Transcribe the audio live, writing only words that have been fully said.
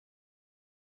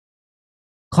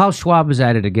Klaus Schwab is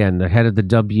at it again, the head of the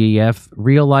WEF,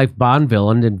 real-life Bond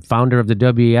villain and founder of the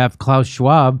WEF. Klaus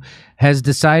Schwab has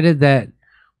decided that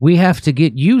we have to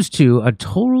get used to a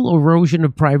total erosion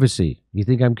of privacy. You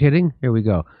think I'm kidding? Here we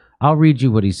go. I'll read you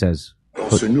what he says.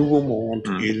 Turn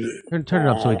it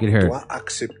up so we can hear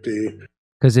it.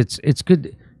 Because it's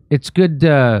good. It's good.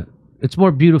 It's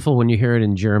more beautiful when you hear it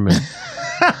in German.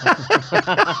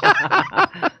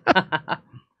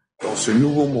 Dans ce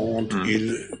nouveau monde,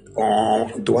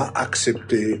 on doit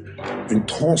accepter une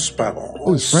transparence.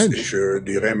 Oh, it's French. Je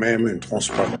dirais même une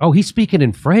transparence. Oh, he's speaking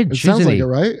in French. It sounds isn't like he? it,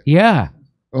 right? Yeah.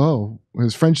 Oh,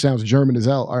 his French sounds German as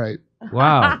hell. All right.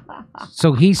 Wow.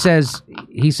 So he says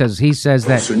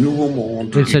that Ce nouveau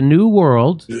monde, it's a new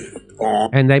world,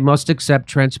 and they must accept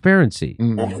transparency.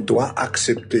 on doit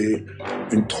accepter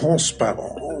une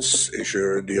transparence. Et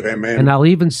je dirais même And I'll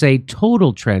even say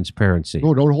total transparency.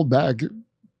 Oh, don't hold back.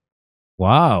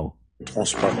 Wow.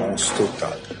 transparence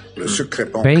totale. Le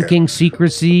secret bancaire. Banking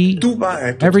secrecy, Tout va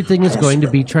être everything is going to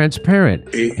be transparent.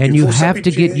 And you have to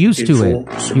get used to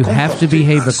it. You have to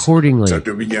behave accordingly. Ça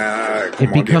devient,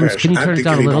 It becomes, can you turn it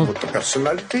down a intégré dans little? votre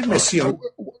personnalité, mais si on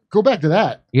Go back to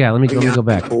that. Yeah, let me go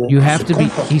back. You have to be,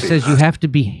 he says you have to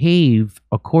behave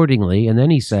accordingly. And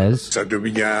then he says, ça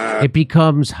devient, it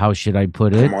becomes, how should I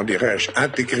put it, comment dirais-je,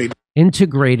 intégré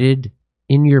integrated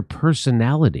in your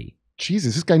personality.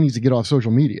 Jesus, this guy needs to get off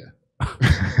social media.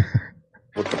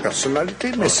 votre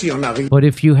personnalité, mais si on arrive But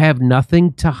if you have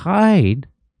nothing to hide,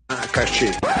 à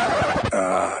cacher,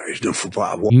 il ne faut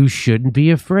pas avoir you shouldn't be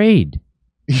afraid.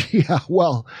 Yeah,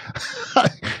 well,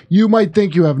 you might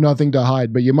think you have nothing to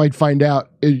hide, but you might find out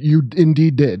you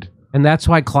indeed did. And that's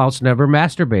why Klaus never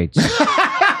masturbates.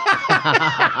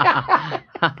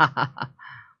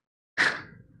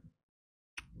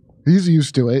 He's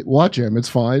used to it. Watch him. It's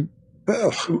fine.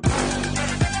 peur.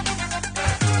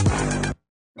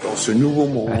 Dans ce nouveau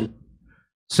monde,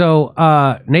 So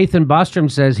Nathan Bostrom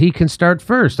says he can start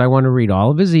first. I want to read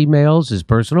all of his emails, his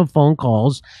personal phone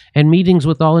calls, and meetings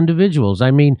with all individuals.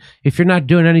 I mean, if you're not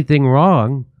doing anything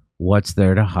wrong, what's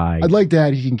there to hide? I'd like to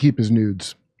add he can keep his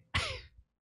nudes.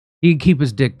 He can keep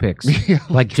his dick pics, Yeah,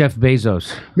 like Jeff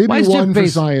Bezos. maybe Why is one Jeff for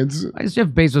Bezos- science, Why is Jeff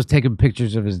Bezos taking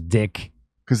pictures of his dick,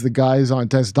 because the guy's on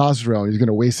testosterone. He's going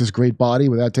to waste his great body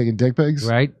without taking dick pics.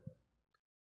 right?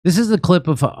 This is the clip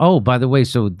of, oh, by the way,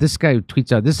 so this guy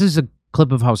tweets out, this is a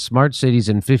clip of how smart cities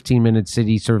and 15-minute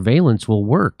city surveillance will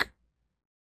work.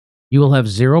 You will have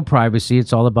zero privacy.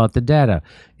 It's all about the data.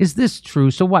 Is this true?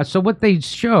 So what? So what they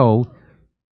show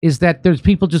is that there's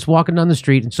people just walking down the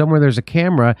street and somewhere there's a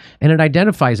camera and it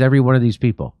identifies every one of these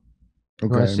people.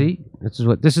 Okay. See?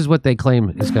 This is what they claim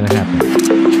is going to happen.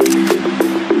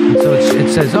 And so it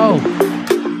says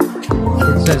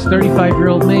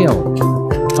 35-year-old male,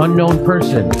 unknown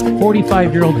person,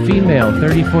 45-year-old female,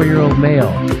 34-year-old male.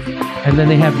 And then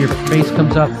they have your face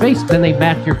comes up, then they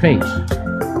map your face.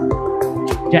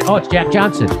 It's Jack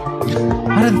Johnson.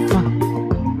 How the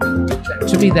fuck?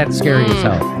 To me, that's scary as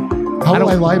hell. How do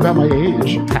I lie about my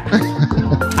age?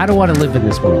 I don't want to live in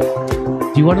this world.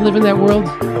 Do you want to live in that world?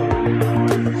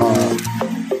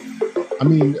 I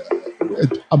mean,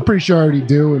 I'm pretty sure I already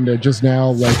do, and they're just now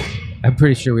like I'm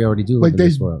pretty sure we already do live Like in they-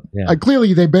 this world. Yeah.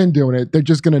 clearly they've been doing it. They're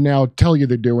just going to now tell you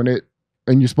they're doing it,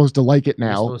 and you're supposed to like it You're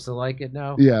now. supposed to like it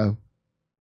now? Yeah.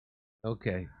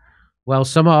 Okay. Well,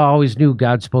 somehow I always knew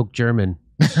God spoke German.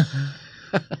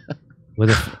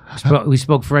 We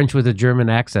spoke French with a German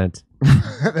accent.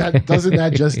 Doesn't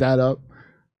that just add up?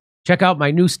 Check out my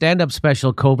new stand-up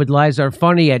special, COVID Lies Are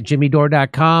Funny, at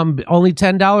jimmydore.com. Only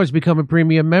 $10. Become a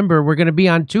premium member. We're going to be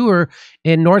on tour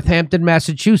in Northampton,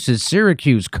 Massachusetts,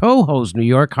 Syracuse, Cohoes, New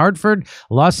York, Hartford,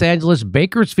 Los Angeles,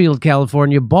 Bakersfield,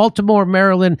 California, Baltimore,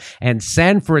 Maryland, and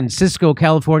San Francisco,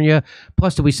 California.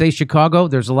 Plus, did we say Chicago?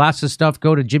 There's lots of stuff.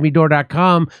 Go to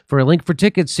jimmydore.com for a link for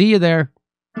tickets. See you there.